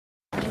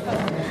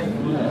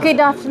Good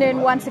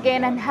afternoon once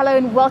again, and hello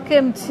and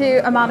welcome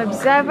to Oman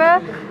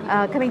Observer,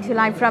 coming to you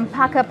live from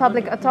PACA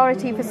Public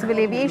Authority for Civil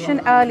Aviation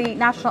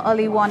National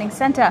Early Warning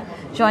Centre.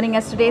 Joining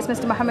us today is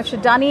Mr. Mohammed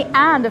Shadani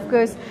and of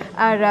course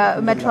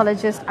our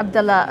meteorologist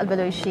Abdullah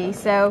Al-Balushi.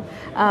 So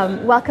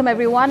welcome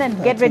everyone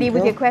and get ready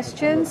with your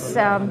questions.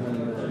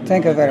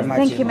 Thank you very much.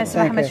 Thank you, Mr.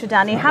 Mohammed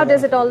Shadani. How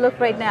does it all look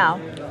right now?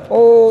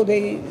 Oh,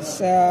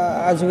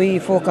 as we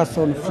focus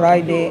on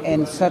Friday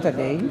and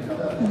Saturday,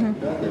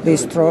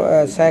 this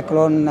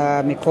Cyclone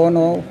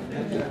Mekunu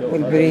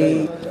will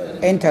be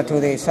enter to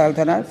the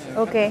Sultanate.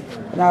 Okay.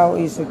 Now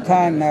is the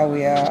time now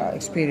we are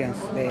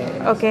experiencing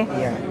the. Okay.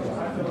 Yeah.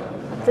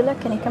 Abdullah,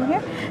 can you come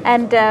here?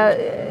 And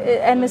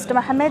Mr.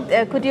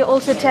 Mohammed, could you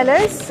also tell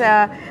us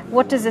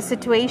what is the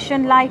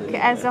situation like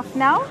as of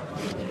now?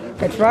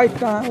 But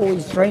right now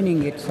it's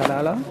raining at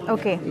Salalah.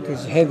 Okay. It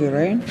is heavy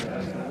rain.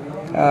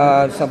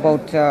 It's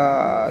about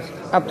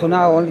up to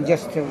now only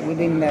just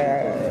within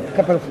a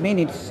couple of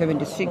minutes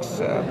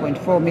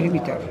 76.4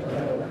 millimeter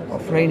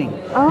of raining.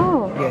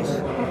 Oh. Yes.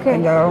 Okay.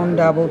 And around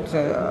about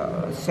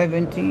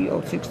 70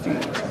 or 60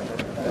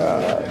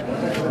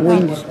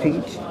 wind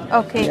speed.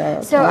 Okay.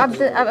 Yeah, so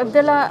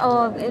Abdullah,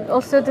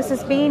 also this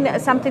has been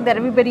something that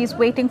everybody is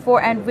waiting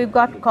for, and we've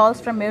got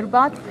calls from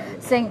Mirbat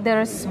saying there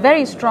is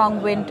very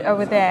strong wind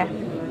over there.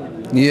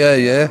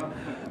 Yeah.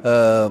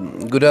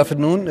 Good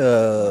afternoon.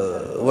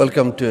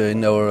 Welcome to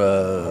in our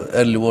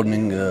early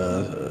warning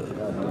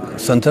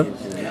center.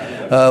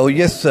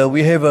 Yes,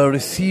 we have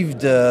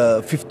received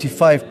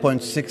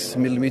 55.6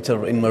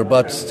 millimeter in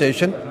Mirbat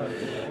station,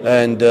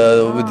 and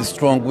with the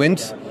strong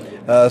winds.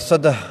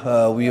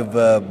 Saddah, we have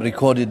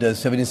recorded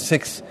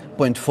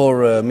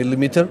 76.4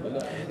 millimeter.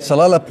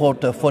 Salalah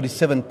Port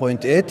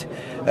 47.8,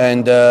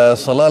 and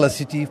Salalah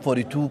City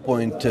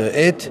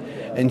 42.8,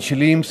 and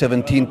Shalim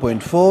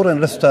 17.4, and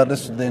rest are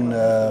less than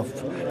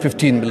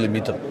 15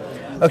 millimeter.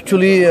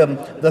 Actually,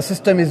 the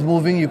system is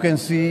moving. You can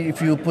see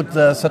if you put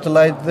the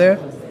satellite there.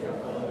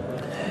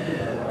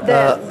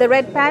 The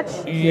red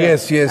patch?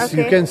 Yes.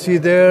 Okay. You can see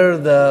there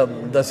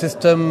the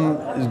system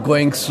is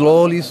going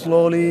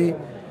slowly,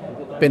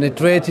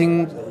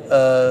 penetrating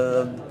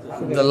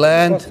the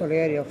land.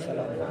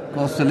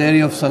 Coastal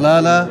area of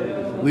Salalah.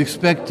 We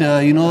expect,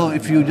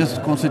 if you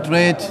just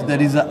concentrate, there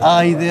is an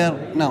eye there.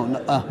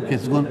 Okay,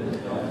 it's gone.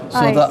 So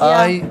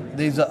eye,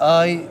 there is an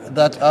eye.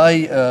 That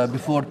eye,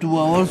 before 2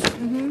 hours,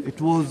 it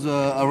was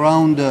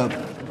around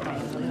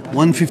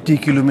 150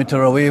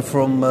 kilometers away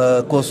from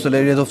coastal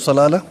areas of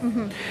Salalah.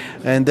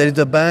 And there is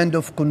a band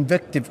of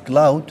convective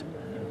cloud,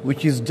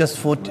 which is just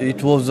 40.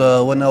 It was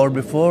 1 hour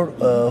before,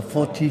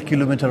 40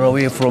 kilometers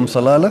away from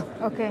Salalah.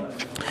 Okay.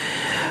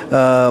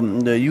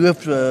 You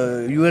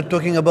were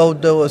talking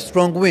about the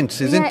strong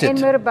winds, isn't it? In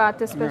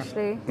Mirbat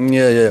especially.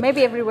 Yeah.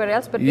 Maybe everywhere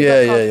else, but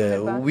yeah.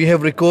 We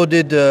have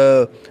recorded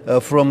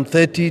from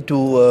 30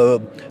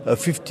 to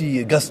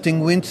 50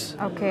 gusting winds.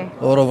 Okay.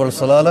 All over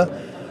Salalah.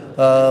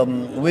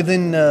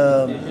 Within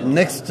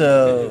next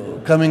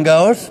coming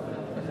hours,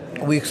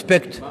 we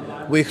expect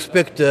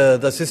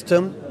the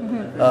system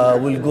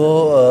will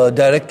go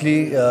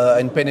directly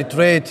and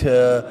penetrate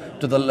to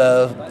the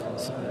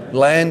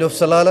land of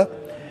Salalah.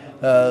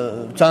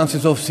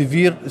 Chances of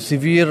severe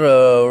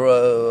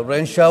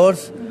rain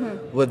showers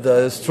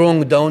with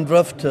strong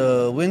downdraft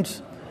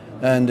winds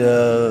and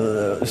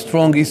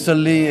strong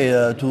easterly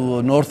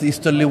to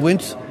northeasterly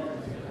winds.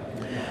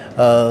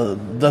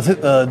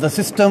 The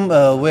system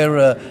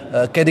were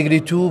category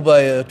 2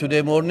 by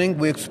today morning.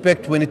 We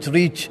expect when it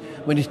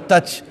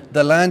touch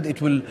the land, it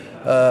will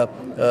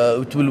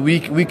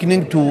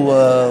weakening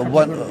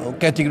to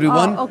category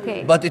 1.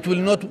 Okay. But it will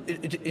not.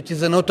 It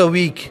is not a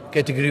weak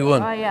category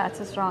 1. Oh yeah, it's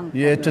a strong.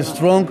 Yeah, it is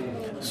strong.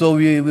 So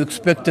we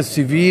expect a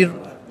severe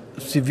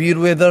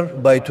weather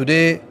by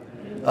today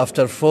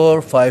after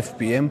 4-5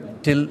 p.m.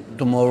 till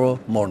tomorrow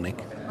morning.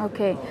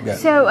 Okay. Yeah.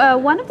 So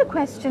one of the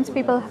questions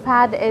people have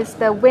had is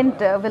the wind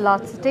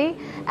velocity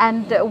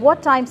and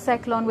what time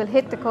cyclone will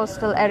hit the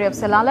coastal area of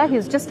Salalah.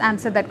 He's just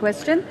answered that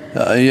question.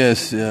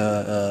 Yes.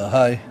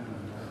 Hi.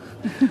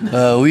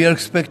 We are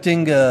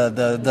expecting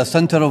the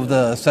center of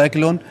the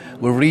cyclone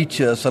will reach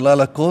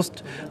Salalah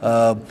coast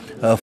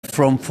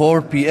from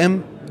 4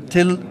 p.m.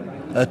 till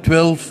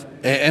 12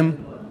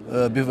 a.m.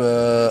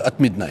 At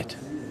midnight.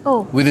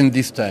 Oh. Within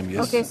this time,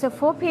 yes. Okay, so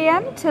 4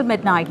 p.m. till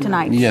midnight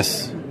tonight.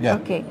 Yes. Yeah.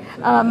 Okay.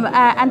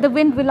 And the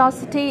wind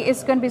velocity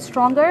is going to be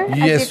stronger as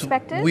you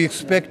expected? Yes, we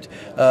expect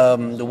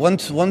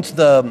once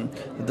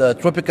the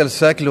tropical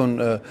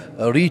cyclone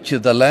reach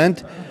the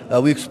land,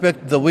 we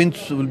expect the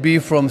winds will be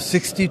from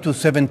 60 to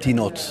 70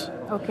 knots.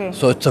 Okay.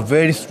 So it's a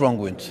very strong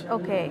wind.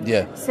 Okay.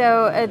 Yeah.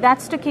 So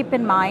that's to keep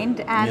in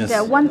mind. And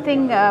Yes. one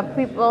thing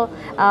people,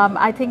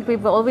 I think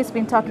we've always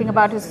been talking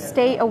about is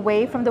stay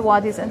away from the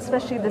wadis, and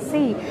especially the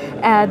sea.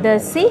 The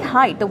sea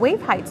height, the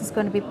wave height is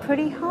going to be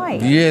pretty high.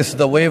 Yes,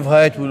 the wave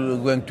height will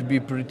going to be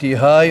pretty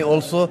high.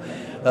 Also,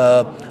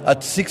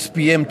 at 6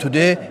 p.m.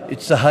 today,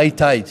 it's a high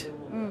tide.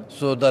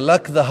 So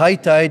the high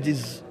tide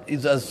is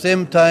at the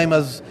same time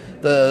as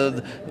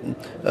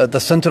the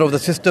center of the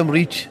system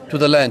reach to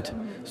the land.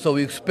 So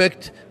we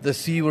expect the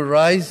sea will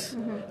rise,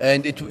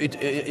 and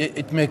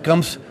it may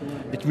come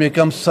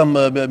some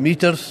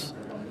meters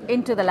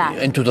into the land.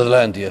 into the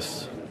land.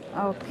 Yes.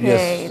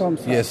 Okay.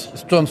 Yes.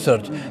 Storm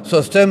surge.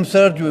 So storm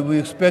surge, we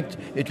expect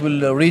it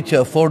will reach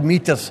 4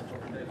 meters.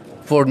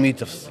 4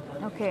 meters.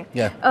 Okay.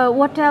 Yeah.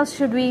 What else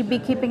should we be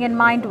keeping in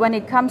mind when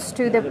it comes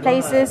to the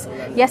places?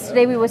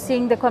 Yesterday we were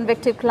seeing the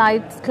convective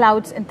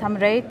clouds in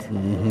Tamraid.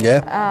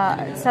 Yeah.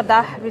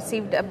 Sadah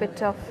received a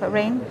bit of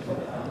rain.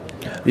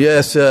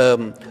 Yes.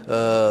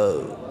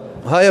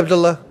 Hi,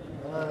 Abdullah.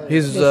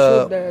 He's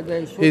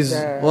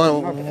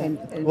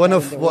one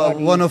of.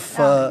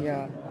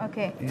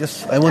 Okay.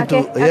 Yes, I want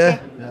Okay, to. Yeah. okay.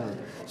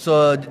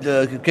 So,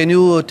 can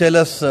you tell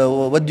us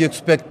what do you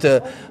expect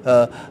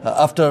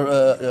after?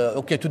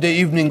 Okay, today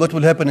evening, what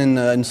will happen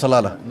in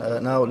Salalah?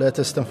 Now,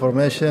 latest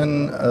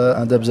information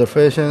and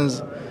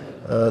observations.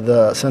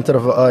 The center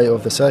of eye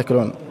of the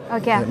cyclone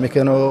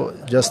Mekunu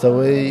just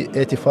away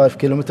 85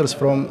 kilometers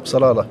from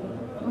Salalah.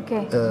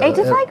 Okay.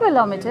 85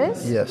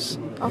 kilometers? Yes.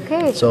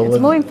 Okay, So it's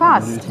moving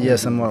fast.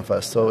 Yes, and more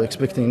fast. So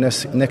expecting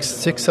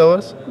next 6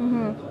 hours,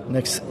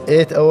 next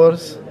 8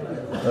 hours,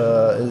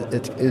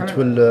 it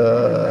will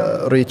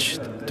reach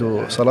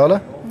to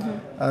Salalah,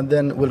 and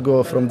then we'll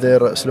go from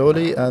there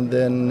slowly, and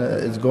then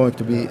it's going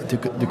to be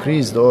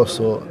decreased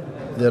also.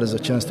 There is a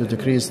chance to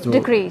decrease to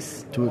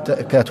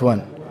Cat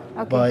 1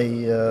 by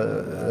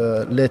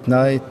late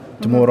night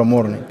tomorrow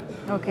morning.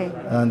 Okay.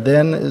 And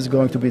then it's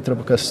going to be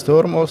tropical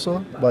storm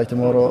also by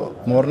tomorrow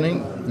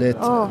morning, late.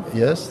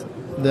 Yes.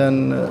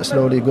 Then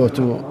slowly go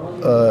to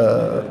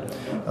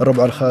Rub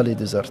al-Khali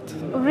desert.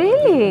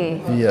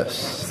 Really? Yes.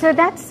 So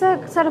that's a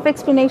sort of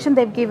explanation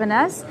they've given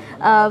us.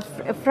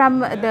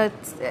 From the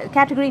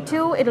category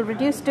 2, it'll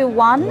reduce to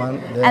 1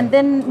 and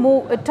then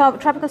move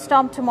tropical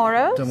storm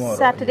tomorrow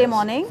Saturday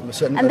morning.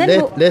 So and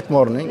then late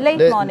morning.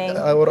 Late morning.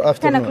 Or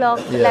afternoon. 10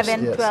 o'clock, Yes,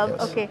 11, 12.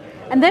 Yes. Okay.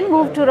 And then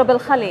move to Rub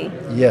al-Khali.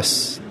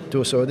 Yes,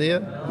 to Saudi.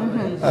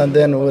 And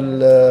then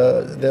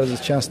there's a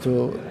chance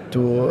to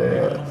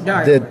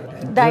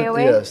die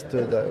away? Yes,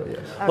 to die. Yes.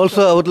 Okay.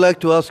 Also, I would like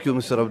to ask you,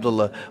 Mr.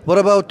 Abdullah, what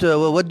about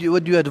what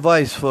do you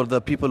advise for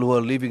the people who are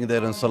living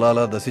there in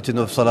Salalah, the city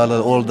of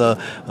Salalah, all the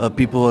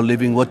people who are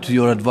living? What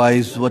your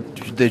advice? What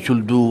they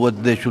should do?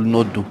 What they should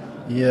not do?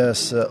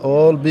 Yes,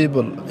 all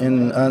people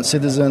and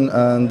citizens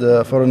and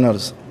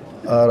foreigners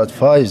are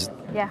advised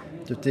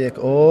to take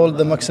all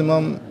the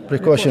maximum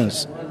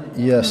precautions.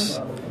 Yes,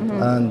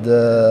 and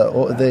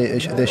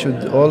they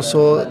should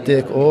also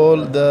take all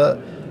the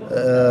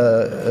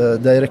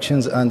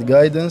directions and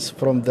guidance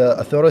from the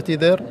authority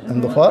there in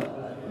the far,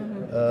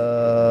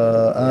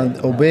 and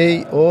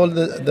obey all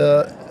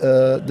the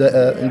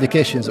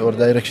indications or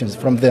directions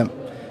from them.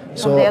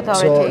 So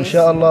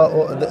inshallah,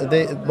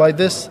 by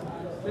this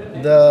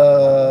the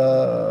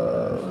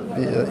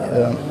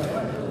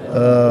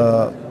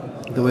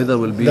weather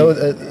will be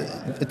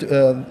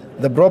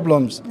the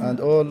problems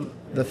and all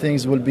the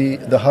things will be,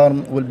 the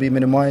harm will be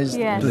minimized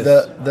to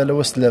the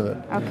lowest level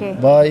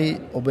by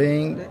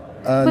obeying.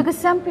 Because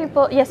some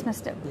people, yes,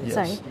 Mr.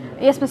 Sorry,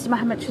 yes, Mr.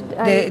 Mohammed, should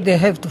they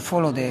have to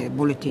follow the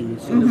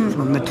bulletins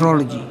from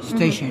meteorology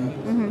station,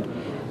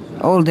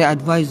 all the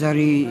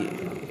advisory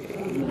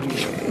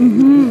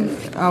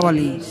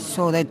hourly,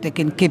 so that they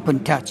can keep in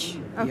touch.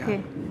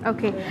 Okay.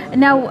 Okay.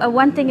 Now,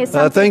 one thing is.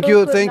 Thank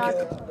you,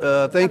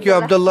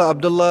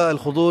 Abdullah Al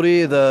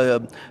Khuduri,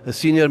 the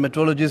senior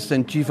meteorologist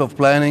and chief of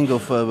planning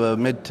of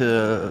Met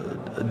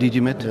DG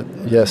Met.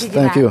 Yes,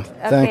 thank you.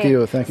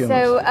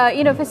 So,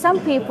 for some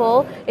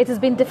people, it has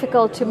been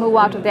difficult to move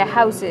out of their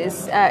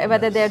houses,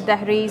 whether they're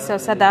Dahris or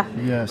Sadah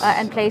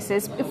and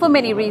places, for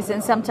many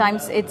reasons.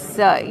 Sometimes it's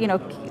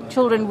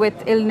children with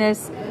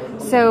illness.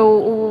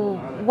 So,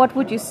 what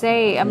would you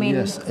say? I mean,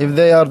 if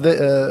they are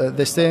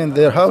they stay in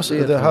their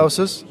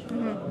houses,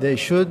 they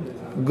should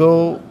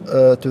go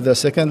to the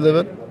second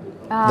level,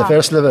 the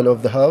first level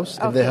of the house.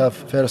 If they have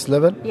first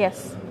level,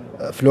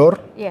 floor.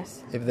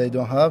 Yes. If they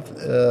don't have,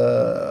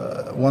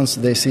 once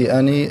they see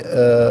any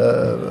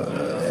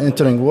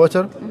entering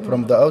water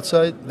from the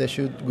outside, they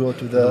should go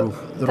to the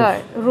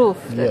roof.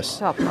 Yes.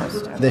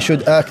 Topmost. They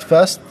should act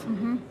fast.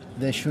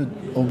 They should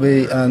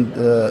obey and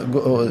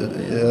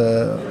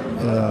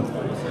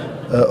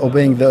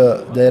obeying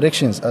the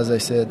directions, as I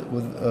said,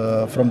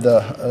 from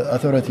the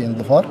authority in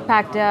the far.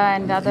 PACA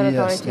and other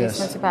authorities,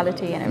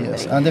 municipality and everything.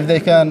 Yes, and if they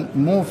can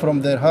move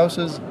from their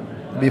houses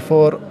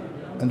before,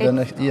 and then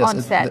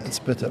it's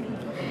better.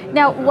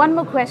 Now, one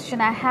more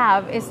question I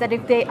have is that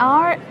if they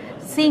are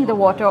seeing the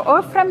water,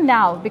 or from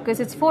now, because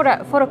it's 4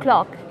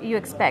 o'clock, you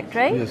expect,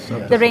 right? Yes,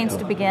 the rains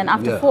to begin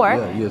after 4.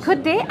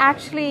 Could they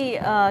actually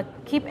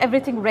keep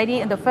everything ready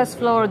in the first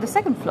floor or the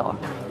second floor?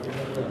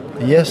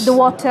 Yes. The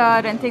water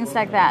and things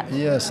like that.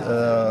 Yes,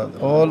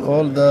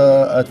 all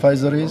the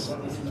advisories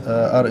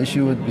are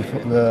issued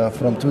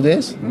from 2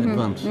 days in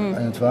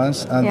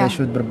advance, and they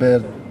should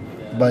prepare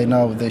by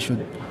now. They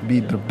should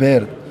be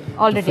prepared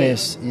already to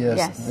face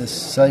this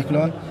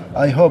cyclone.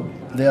 I hope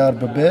they are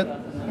prepared.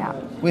 Yeah.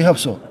 We hope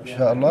so,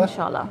 inshallah.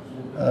 Inshallah.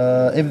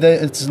 If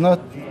it's not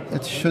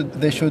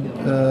they should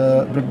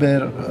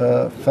prepare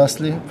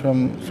fastly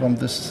from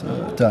this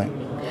time.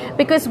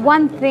 Because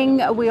one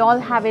thing we all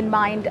have in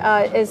mind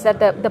is that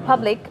the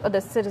public or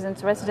the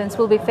citizens, residents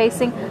will be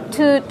facing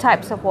two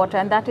types of water,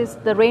 and that is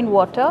the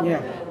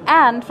rainwater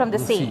and from the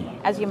sea,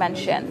 as you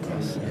mentioned.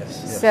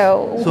 Yes.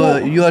 So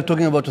You are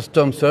talking about a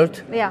storm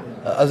surge. Yeah.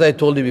 As I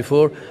told you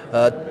before,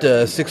 at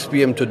 6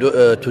 p.m.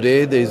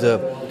 Today, there is a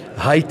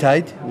high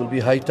tide. Will be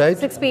high tide.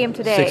 6 p.m.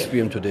 today. 6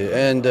 p.m. today,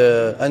 and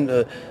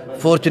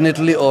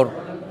fortunately, or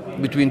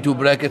between two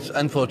brackets,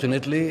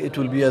 unfortunately, it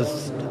will be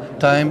as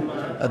time.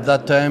 At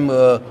that time,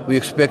 we're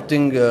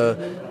expecting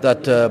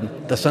that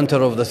the center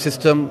of the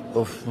system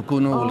of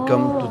Mekunu will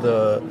come to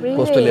the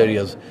coastal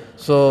areas.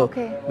 So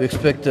we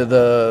expect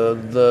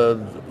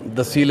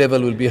the sea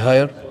level will be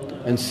higher,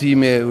 and sea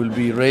will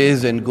be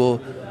raised and go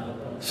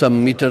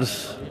some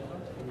meters.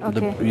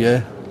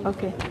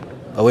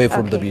 Away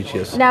from the beach.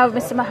 Yes. Now,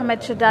 Mr.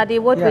 Mohammed Shaddadi,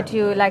 what would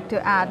you like to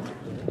add?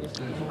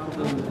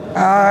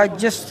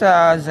 Just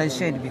as I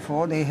said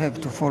before, they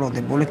have to follow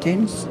the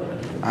bulletins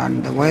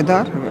and the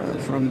weather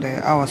from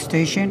our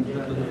station.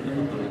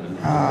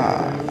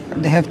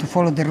 They have to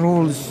follow the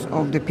rules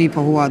of the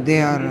people who are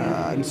there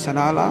in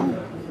Salalah.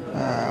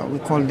 We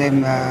call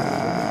them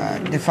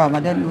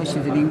Defamadan, which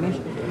is in English.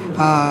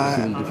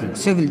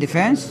 Civil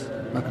defense.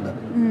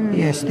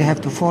 Yes, they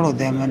have to follow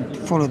them and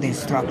follow the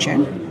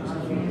instruction.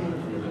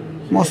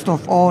 Most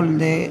of all,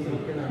 they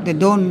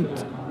don't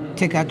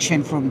take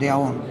action from their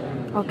own.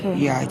 Okay.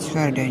 Yeah, it's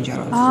very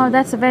dangerous. Oh,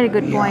 that's a very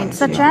good point.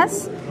 Such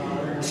as?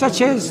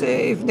 Such as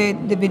if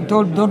they've been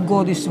told don't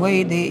go this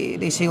way,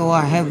 they say, oh,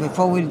 I have a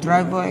four-wheel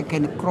driver, I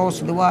can cross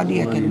the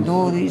wadi, I can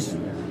do this.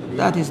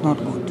 That is not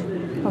good.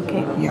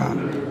 Okay. Yeah.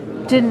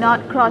 Do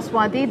not cross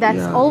wadi.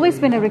 That's always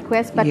been a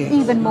request, but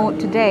even more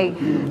today.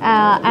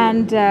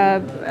 And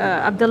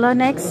Abdullah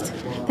next.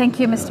 Thank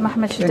you, Mr.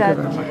 Mohammed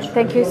Shaddad.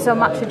 Thank you so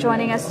much for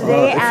joining us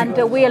today. And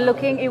we are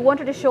looking. You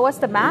wanted to show us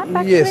the map,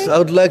 actually? Yes, I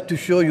would like to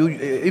show you.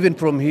 Even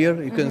from here,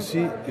 you can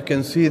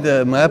see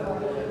the map.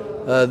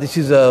 This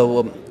is a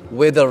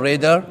weather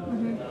radar.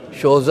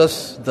 Shows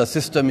us the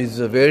system is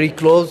very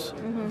close.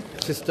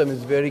 System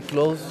is very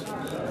close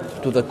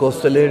to the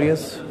coastal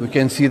areas. We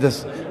can see the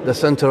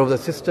center of the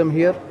system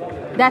here.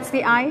 That's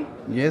the eye?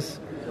 Yes,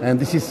 and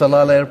this is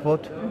Salalah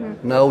Airport.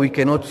 Now we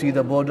cannot see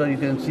the border. You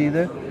can see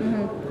there.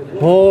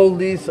 All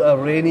these are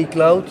rainy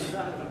clouds.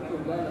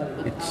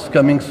 It's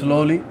coming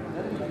slowly.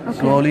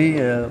 Slowly.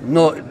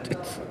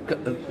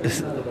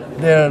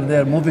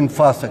 They're moving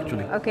fast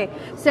actually. Okay.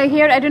 So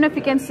here, I don't know if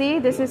you can see.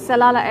 This is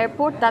Salalah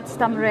Airport. That's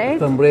Tamraid.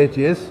 Tamraid,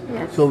 yes.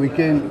 So we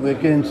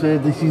can say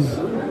this is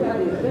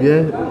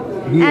here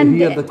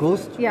the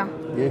coast. Yeah.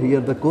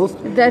 Here the coast.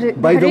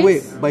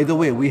 By the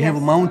way, we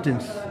have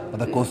mountains at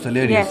the coastal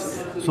areas.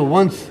 Yes. So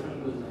once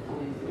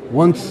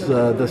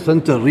the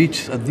center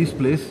reaches at this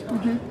place,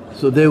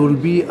 so there will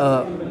be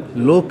a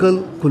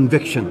local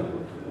convection.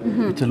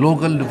 It's a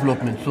local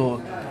development.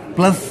 So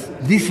plus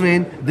this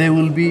rain, there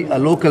will be a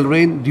local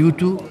rain due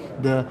to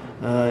the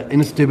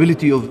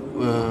instability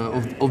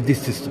of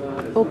this system.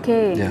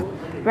 Okay. Yeah.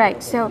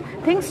 Right. So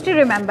things to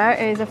remember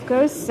is, of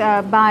course,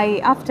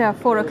 by after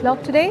 4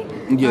 o'clock today.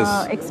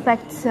 Yes.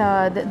 Expect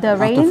the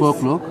rains. After 4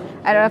 o'clock.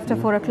 After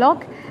 4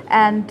 o'clock.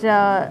 And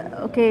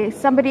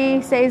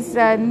somebody says,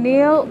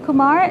 Neil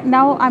Kumar,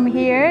 now I'm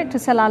here to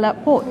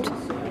Salalah Port.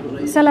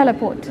 Salalah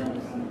Port.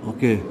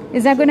 Okay.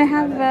 Is that going to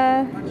have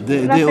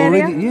they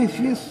already area?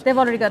 Yes. They've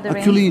already got the rain.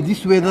 Actually,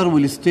 this weather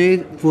will stay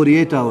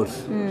 48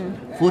 hours.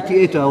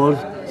 48 hours,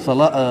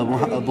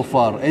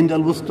 Dhofar and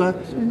Al-Wusta,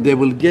 they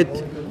will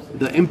get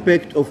the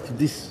impact of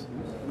this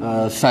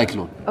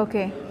cyclone.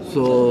 Okay.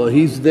 So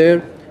he's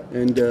there,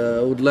 and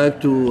I would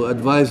like to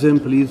advise him,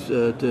 please,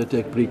 to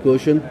take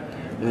precaution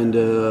and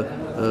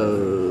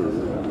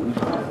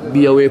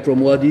be away from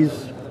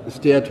wadis,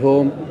 stay at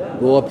home,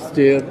 go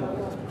upstairs.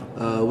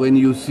 When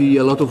you see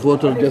a lot of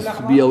water,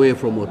 just be away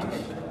from water.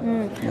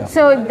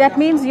 So that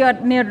means you're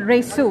near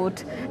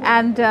Raisut,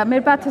 and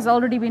Mirbat has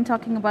already been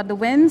talking about the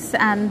winds,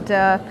 and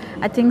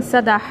I think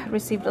Sadah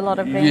received a lot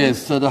of rain.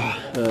 Yes,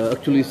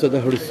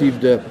 Sadah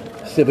received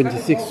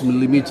 76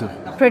 millimeter.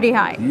 Pretty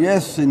high.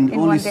 Yes, in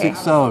only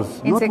 6 hours.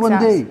 In Not 6 one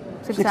hours. day.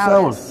 6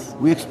 hours.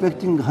 We're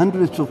expecting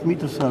hundreds of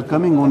meters are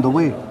coming on the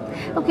way.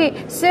 Okay,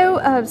 so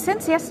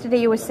since yesterday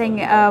you were saying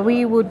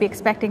we would be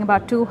expecting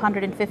about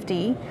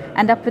 250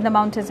 and up in the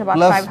mountains about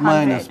Plus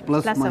 500.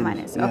 Plus or minus.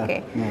 minus. Yeah,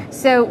 okay. yeah.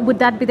 So would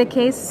that be the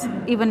case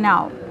even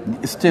now?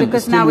 Still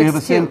now we have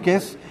the same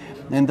case,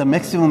 and the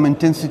maximum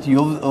intensity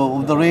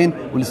of the rain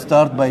will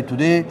start by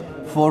today,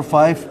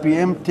 5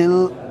 p.m.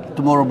 till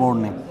tomorrow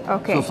morning.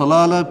 Okay. So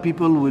Salalah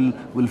people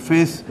will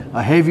face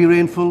a heavy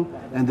rainfall,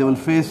 and they will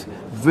face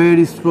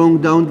very strong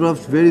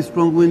downdrafts, very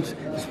strong winds,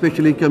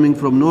 especially coming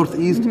from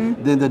northeast.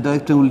 Then the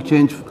direction will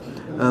change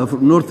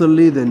from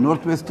northerly, then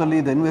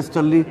northwesterly, then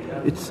westerly.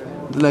 It's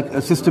like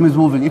a system is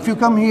moving. If you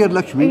come here,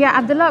 Lakshmi. Yeah,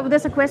 Abdullah,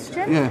 there's a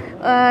question.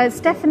 Yeah.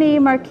 Stephanie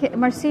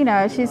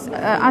Marcina, she's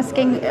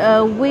asking,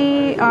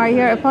 we are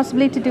here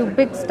possibly to do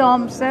big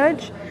storm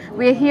surge.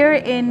 We're here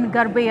in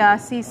Garbiya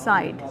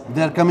seaside.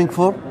 They are coming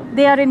for?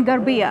 They are in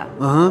Garbiya,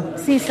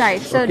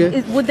 seaside. So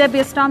Okay. would there be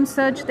a storm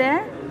surge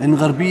there? In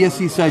Garbiya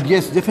seaside,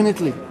 yes,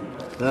 definitely.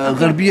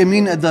 Garbiya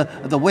mean at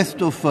the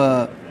west of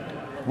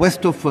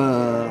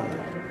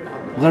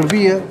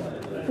Garbiya.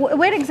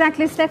 Where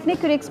exactly, Stephanie?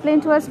 Could you explain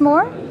to us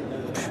more?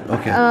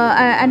 Okay.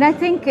 And I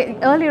think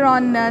earlier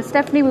on,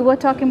 Stephanie, we were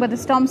talking about the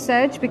storm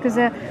surge because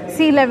the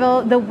sea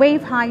level, the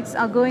wave heights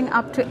are going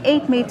up to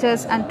 8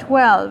 meters and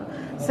 12.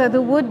 So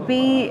there would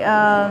be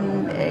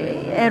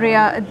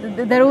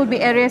there would be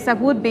areas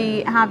that would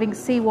be having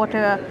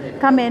seawater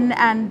come in,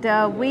 and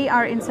we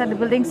are inside the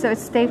building, so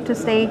it's safe to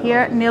stay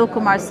here. Neil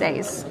Kumar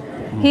says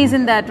he's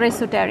in that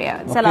Resut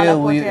area, Salalah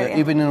Port area.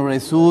 Even in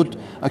Resut,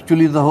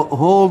 actually the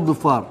whole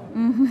Dhufar,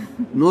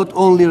 not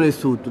only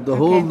Resut, the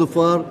whole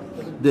Dhufar,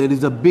 there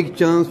is a big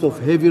chance of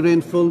heavy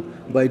rainfall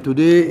by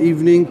today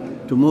evening,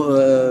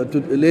 tomorrow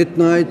late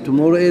night,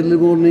 tomorrow early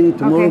morning,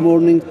 tomorrow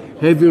morning,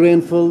 heavy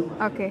rainfall.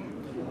 Okay.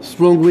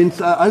 Strong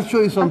winds. I'll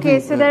show you something. Okay,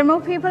 so there are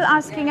more people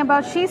asking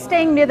about. She's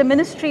staying near the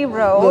Ministry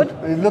Road.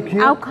 Look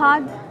here.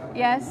 Auqad.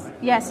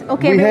 Yes.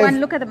 Okay, everyone,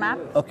 look at the map.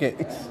 Okay,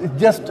 it's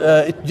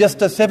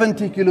just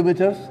 70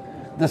 kilometers.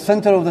 The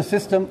center of the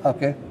system.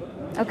 Okay.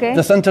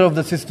 The center of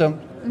the system.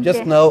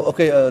 Just now.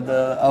 Okay.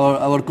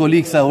 Our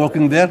colleagues are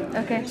working there.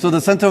 Okay. So the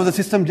center of the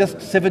system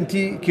just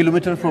 70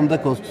 kilometers from the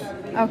coast.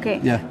 Okay.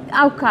 Yeah.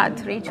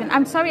 Auqad region.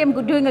 I'm sorry, I'm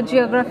doing a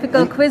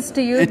geographical quiz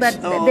to you,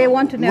 but they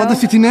want to know. What's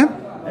the city name?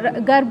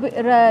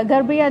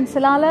 Garbiya and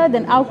Salalah,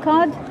 then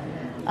Auqad.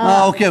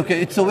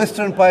 Okay. It's a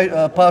western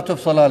part of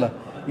Salalah.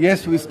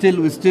 Yes, we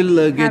still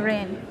get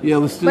rain. Yeah,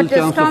 we still But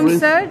chance the of rain.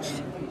 storm surge.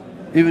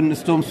 Even the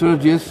storm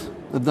surge, yes,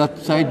 at that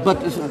side.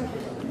 But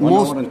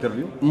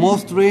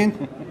most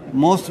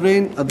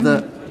rain at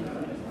the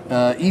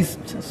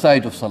east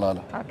side of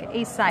Salalah. Okay,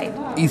 east side.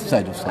 East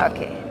side of Salalah.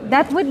 Okay,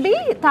 that would be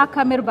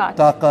PACA Mirbat.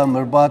 PACA,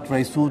 Mirbat,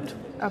 Resut.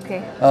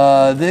 Okay.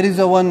 There is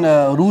one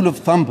rule of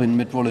thumb in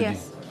meteorology.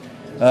 Yes.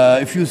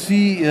 If you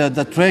see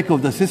the track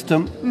of the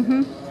system,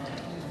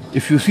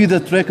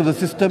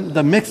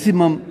 the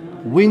maximum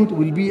wind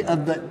will be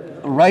at the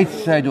right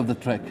side of the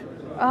track.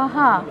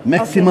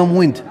 Maximum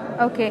wind.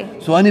 Okay.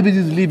 So anybody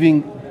is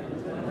living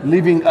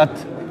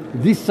at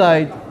this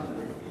side,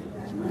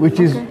 which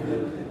is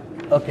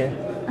okay.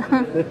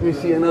 Let me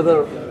see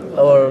another.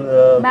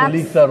 Our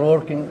colleagues are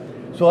working.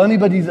 So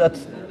anybody is at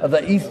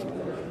the east,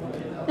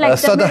 Like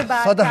the Sadah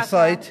Mirbat,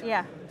 side.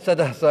 Yeah.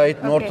 Sadah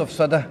side, north of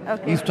Sadah,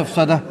 east of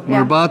Sadah,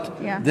 Yeah. Mirbat.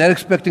 Yeah. They're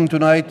expecting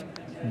tonight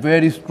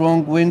very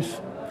strong winds,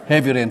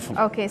 heavy rainfall.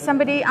 Okay,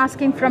 somebody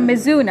asking from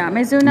Mezuna.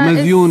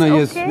 Mezuna,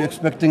 Yes, okay? we're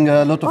expecting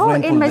a lot of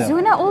rainfall in there.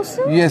 Mezuna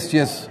also?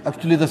 Yes.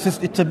 Actually,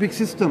 it's a big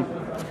system.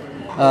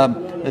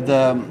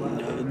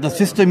 The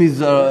system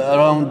is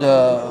around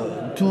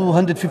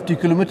 250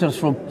 kilometers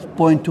from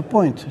point to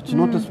point. It's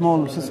not a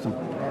small system.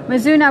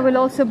 Mezuna will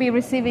also be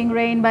receiving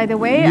rain, by the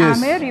way. Yes.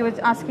 Amir, you were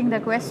asking the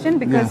question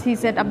because he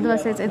said, Abdullah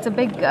says it's a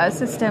big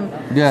system.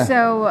 Yeah.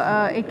 So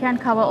it can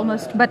cover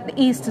almost, but the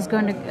east is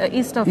going to,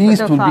 east of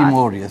East will be Dhofar.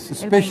 more, yes.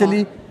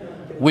 Especially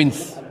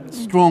winds,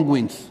 strong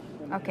winds.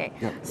 Okay,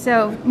 Yeah.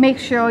 so make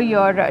sure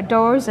your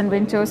doors and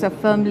windows are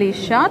firmly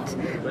shut.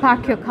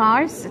 Park your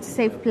cars, it's a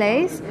safe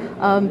place.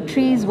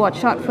 Trees,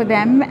 watch out for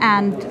them,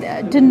 and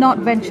do not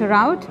venture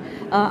out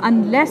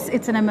unless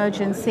it's an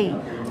emergency.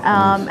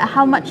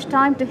 How much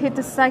time to hit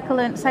the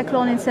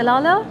cyclone in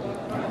Salalah?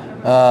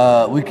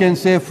 We can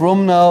say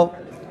from now,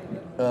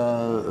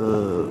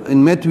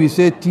 in Met we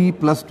say T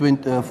plus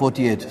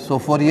 48. So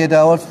 48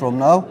 hours from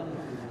now,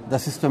 the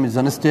system is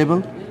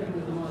unstable.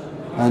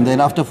 And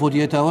then after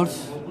 48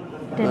 hours,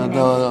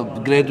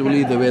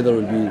 gradually the weather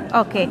will be...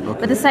 Okay,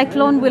 but the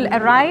cyclone will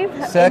arrive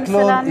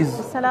Cyclone in is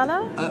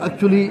Salalah?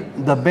 Actually,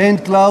 the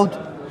band cloud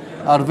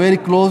are very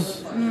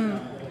close,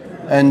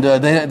 and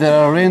there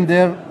are rain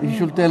there. You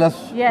should tell us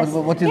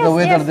what is the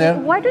weather there.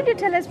 Why don't you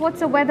tell us what's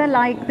the weather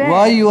like there?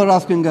 Why you are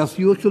asking us?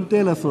 You should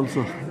tell us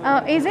also.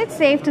 Is it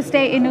safe to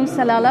stay in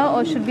Salalah,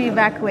 or should we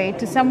evacuate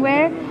to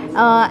somewhere?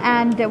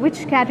 And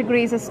which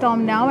category is a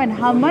storm now, and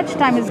how much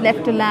time is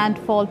left to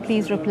landfall?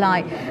 Please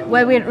reply.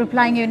 Where we're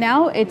replying you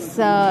now, it's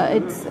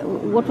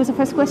what was the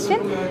first question?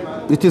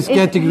 It is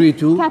category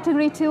 2.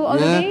 Category 2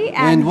 already,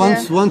 yeah. And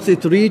once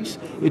it reaches,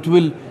 it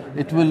will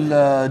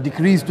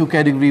decrease to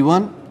category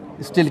 1.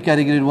 Still,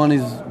 category 1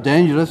 is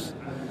dangerous.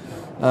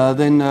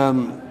 Then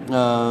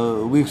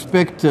we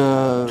expect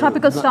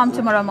tropical storm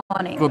tomorrow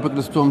morning.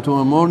 Tropical storm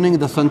tomorrow morning.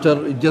 The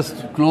center is just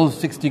close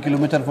 60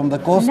 kilometers from the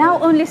coast.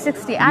 Now only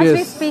 60. As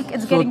we speak,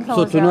 it's getting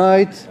closer. So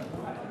tonight,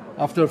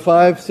 after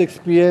 6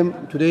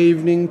 p.m., today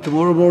evening,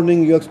 tomorrow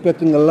morning, you're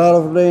expecting a lot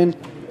of rain,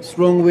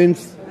 strong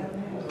winds.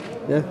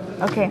 Yeah.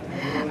 Okay.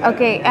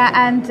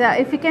 And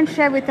if you can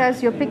share with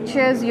us your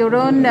pictures, your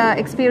own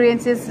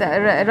experiences,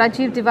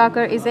 Rajiv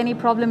Divakar, is any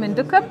problem in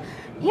Dukkam?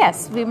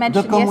 Yes, we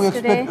mentioned Dukkam,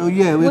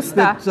 yesterday. we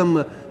expect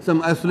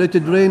some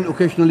isolated rain,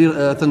 occasionally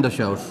thunder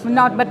showers.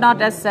 But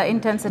not as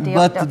intensity.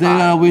 But of the there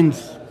are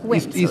winds,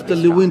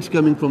 easterly strong. winds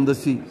coming from the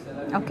sea.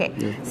 Okay.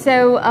 Yeah.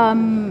 So,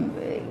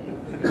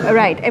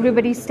 right,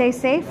 everybody stay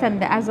safe,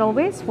 and as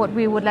always, what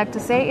we would like to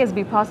say is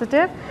be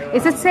positive.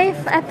 Is it safe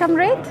at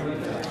Tamraid?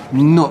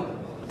 No.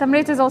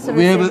 Tamret is also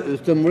We received.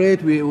 have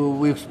Tamret.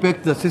 We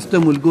expect the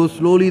system will go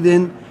slowly.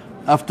 Then,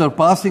 after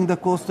passing the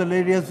coastal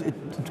areas, it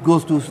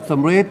goes to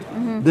Tamret.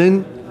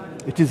 Then,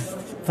 it is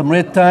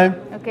Tamret time.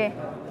 Okay.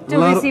 To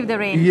receive the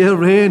rain. Yeah,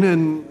 rain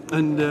and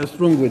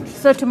strong winds.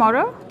 So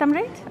tomorrow,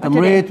 Tamret? Or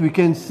Tamret, today? we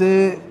can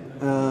say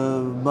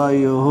by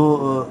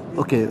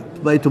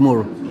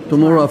tomorrow.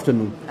 Tomorrow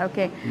afternoon.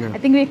 Okay. I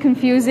think we're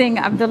confusing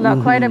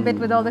Abdullah quite a bit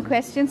with all the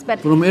questions, but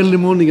From early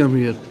morning, I'm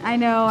here. I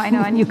know,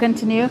 and you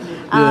continue.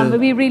 But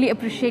we really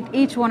appreciate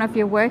each one of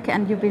your work,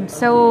 and you've been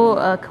so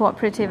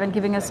cooperative and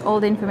giving us all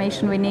the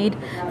information we need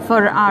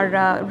for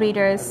our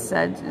readers,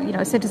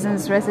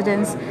 citizens,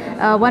 residents.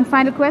 One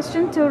final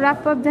question to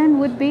wrap up then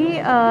would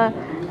be,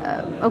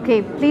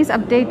 okay, please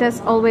update us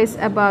always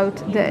about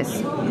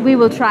this. We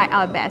will try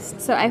our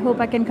best. So I hope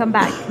I can come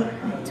back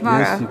tomorrow.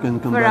 Yes, you can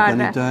come back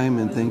anytime,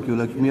 and thank you,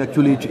 Lakshmi.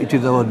 Actually, it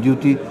is our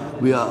duty.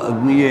 We are,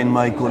 me and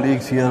my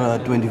colleagues here,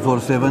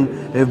 24/7.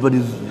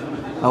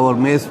 Our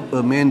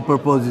main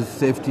purpose is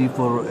safety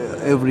for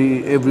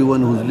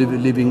everyone who's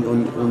living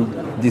on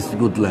this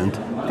good land.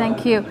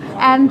 Thank you.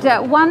 And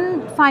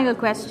one final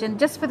question,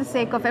 just for the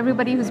sake of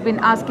everybody who's been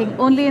asking,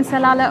 only in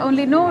Salalah,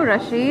 only? No,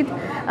 Rashid.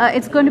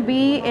 It's going to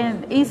be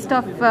in east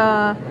of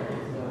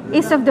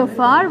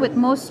Dhofar with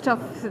most of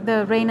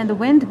the rain and the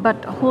wind,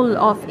 but whole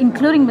of,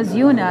 including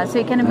Mazuna. So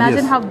you can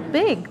imagine how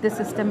big the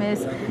system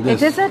is.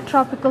 Yes. It is a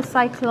tropical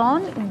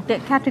cyclone,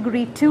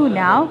 category 2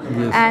 now,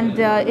 and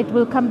it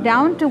will come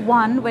down to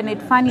 1 when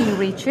it finally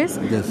reaches.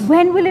 Yes.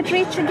 When will it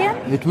reach again?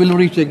 It will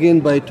reach again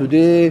by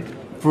today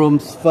from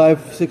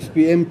 6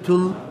 p.m.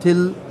 till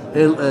 12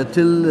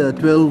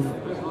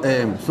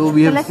 a.m. So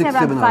we have let's say 6-7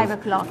 around 5 hours.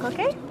 o'clock,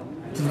 okay?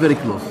 It's very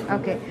close.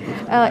 Okay.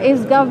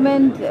 Is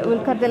government will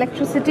cut the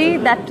electricity?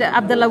 That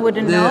Abdullah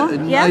wouldn't know.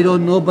 Yeah? I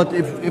don't know, but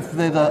if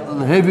there's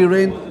a heavy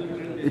rain,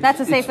 That's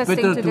the safest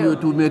it's thing better to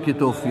do. to make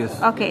it off,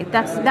 yes. Okay,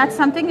 that's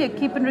something you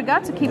keep in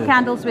regard. So keep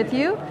candles with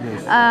you.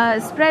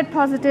 Spread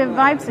positive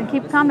vibes and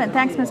keep calm. And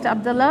thanks, Mr.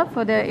 Abdullah,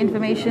 for the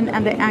information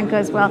and the anchor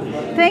as well.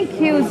 Thank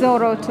you,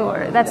 Zoro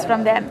Tour. That's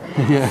from them.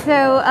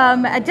 So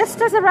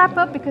just as a wrap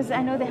up, because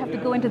I know they have to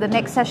go into the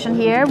next session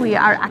here, we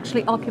are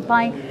actually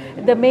occupying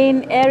the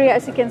main area,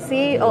 as you can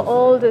see,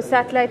 all the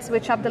satellites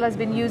which Abdullah has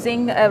been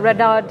using,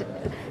 radar.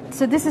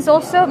 So this is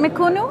also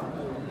Mekunu?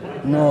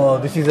 No,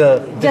 this is a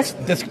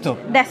desktop.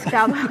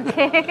 Desktop,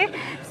 okay.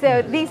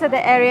 So these are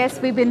the areas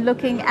we've been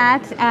looking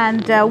at.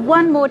 And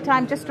one more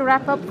time, just to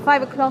wrap up,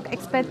 5 o'clock,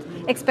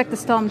 expect the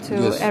storm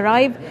to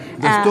arrive.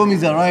 The storm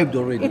is arrived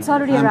already. It's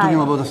already I'm arrived.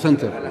 talking about the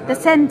center. The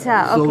center,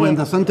 okay. So when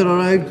the center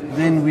arrived,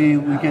 then we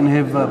can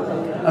have...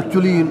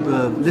 actually,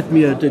 let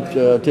me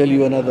tell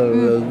you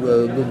another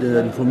good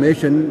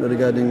information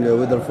regarding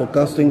weather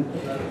forecasting.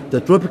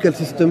 The tropical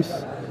systems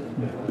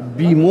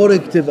be more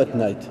active at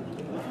night.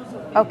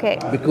 Okay.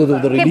 Because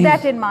of the release. Keep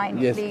that in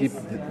mind, yes, please.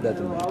 keep that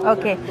in mind.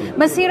 Okay.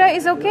 Masira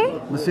is okay?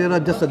 Masira,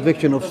 just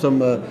advection of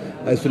some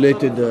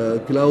isolated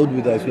cloud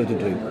with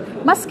isolated rain.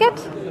 Muscat?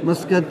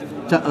 Muscat,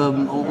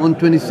 on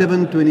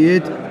 27,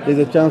 28, there's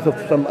a chance of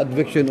some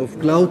advection of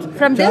cloud.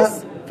 From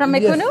this? From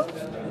Mekunu?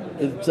 Yes.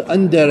 It's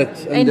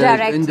indirect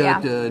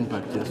yeah.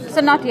 impact, yes.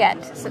 So not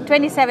yet. So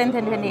 27th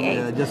and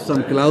 28th. Just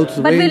some clouds.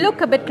 But rain. we look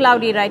a bit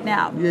cloudy right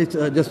now. Yeah, it's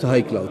just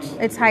high clouds.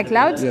 It's high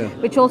clouds,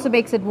 which also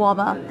makes it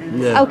warmer.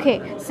 Yeah.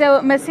 Okay, so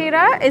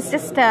Masira is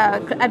just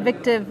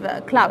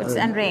advective clouds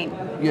and rain.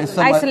 Yes,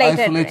 some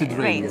isolated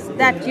rain. rains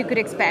that you could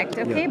expect,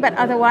 okay? But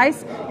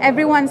otherwise,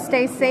 everyone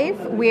stay safe.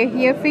 We're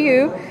here for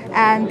you.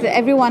 And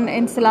everyone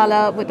in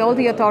Salalah, with all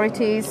the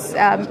authorities,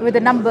 with the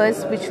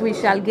numbers which we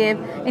shall give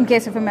in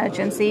case of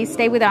emergency,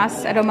 stay with us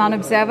at Oman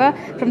Observer.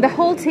 From the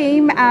whole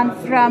team and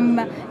from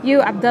you,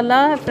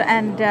 Abdullah,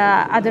 and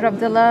Adar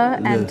Abdullah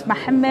and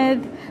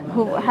Mohammed,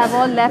 who have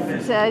all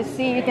left.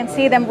 You can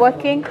see them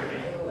working.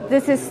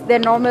 This is their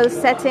normal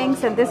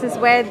settings, and this is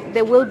where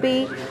they will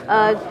be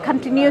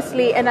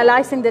continuously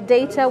analyzing the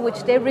data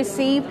which they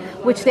receive,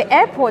 which the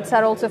airports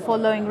are also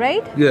following,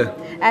 right? Yeah.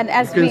 And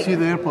as you can see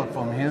the airport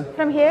from here.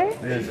 From here?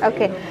 Yes.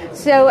 Okay.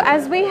 So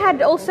as we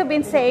had also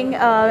been saying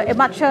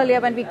much earlier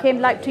when we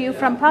came live to you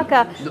from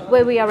PACA,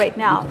 where we are right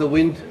now. The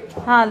wind.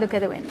 Look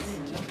at the wind.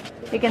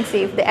 You can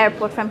see the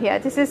airport from here.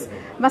 This is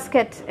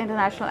Muscat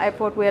International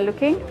Airport we are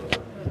looking.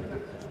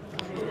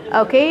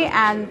 Okay,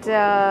 and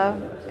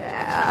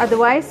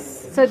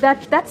otherwise, so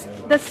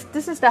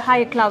this is the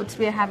higher clouds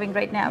we are having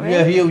right now, right?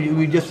 Yeah, here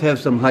we just have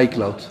some high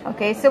clouds.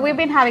 Okay, so we've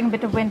been having a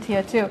bit of wind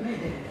here too.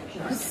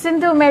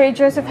 Sindhu Mary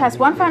Joseph has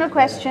one final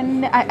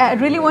question. I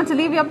really want to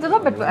leave you, Abdullah,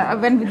 but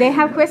when they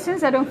have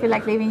questions, I don't feel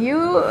like leaving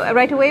you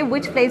right away.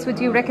 Which place would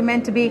you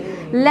recommend to be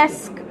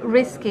less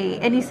risky?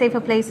 Any safer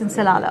place in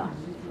Salalah?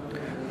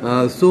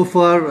 So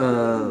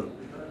far,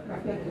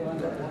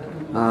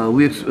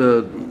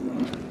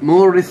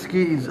 more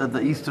risky is at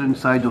the eastern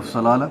side of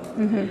Salalah,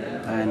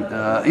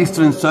 and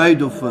eastern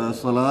side of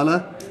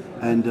Salalah,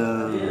 and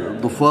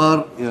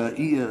Dhofar,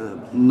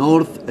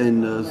 north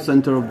and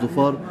center of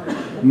Dhofar,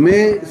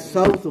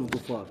 south of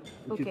Dhofar,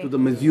 which is to the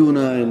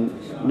Mazuna and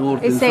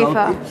north it's and safer.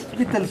 south. It's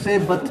little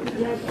safe, but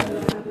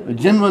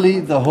generally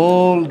the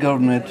whole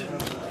government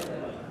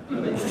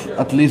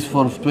at least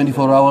for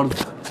 24 hours.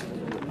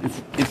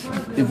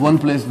 If one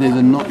place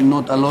there's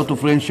not a lot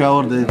of rain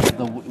shower,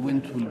 the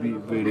wind will be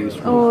very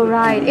strong. Oh,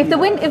 right. If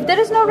there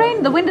is no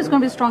rain, the wind is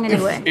going to be strong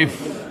anyway.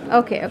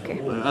 Okay.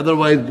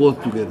 Otherwise,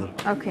 both together.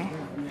 Okay.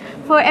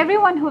 For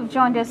everyone who have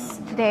joined us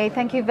today,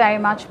 thank you very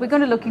much. We're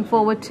going to looking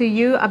forward to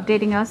you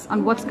updating us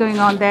on what's going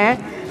on there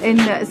in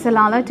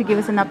Salalah to give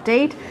us an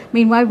update.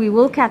 Meanwhile, we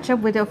will catch up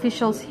with the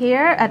officials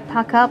here at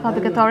PACA,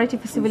 Public Authority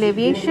for Civil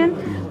Aviation.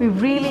 We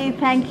really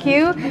thank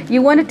you.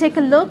 You want to take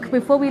a look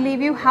before we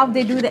leave you how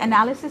they do the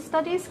analysis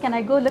studies? Can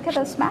I go look at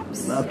those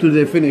maps? Up to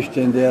they finished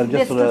and they are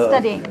just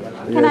studying.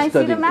 Can I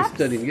see the maps?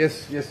 Studying.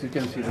 Yes, you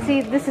can see them.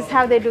 See, this is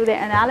how they do the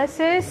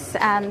analysis,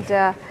 and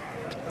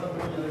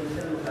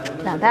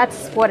now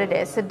that's what it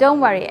is. So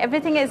don't worry,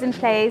 everything is in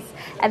place,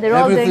 and they're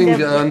all doing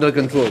everything under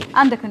control.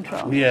 Under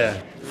control.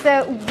 Yeah.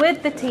 So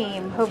with the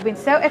team who've been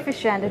so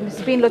efficient and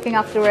who's been looking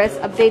after us,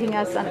 updating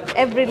us on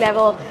every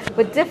level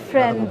with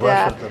different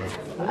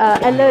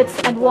alerts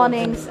and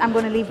warnings, I'm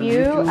going to leave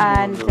you,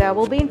 and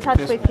we'll be in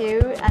touch with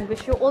you and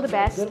wish you all the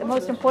best. The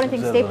most important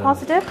thing, stay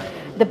positive.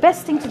 The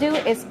best thing to do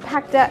is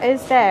PACA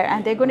is there,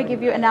 and they're going to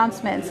give you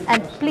announcements,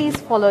 and please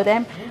follow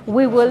them.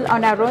 We will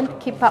on our own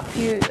keep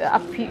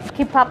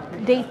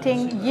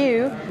updating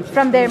you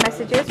from their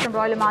messages from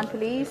Royal Oman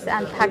Police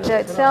and PACA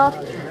itself,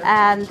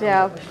 and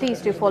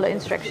please do follow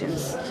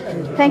instructions.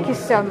 Thank you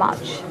so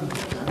much,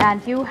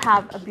 and you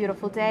have a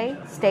beautiful day.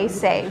 Stay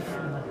safe.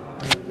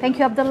 Thank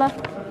you, Abdullah.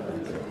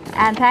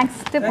 And thanks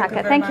to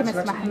PACA. Thank you,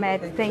 Mr.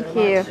 Mohammed. Thank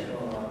you.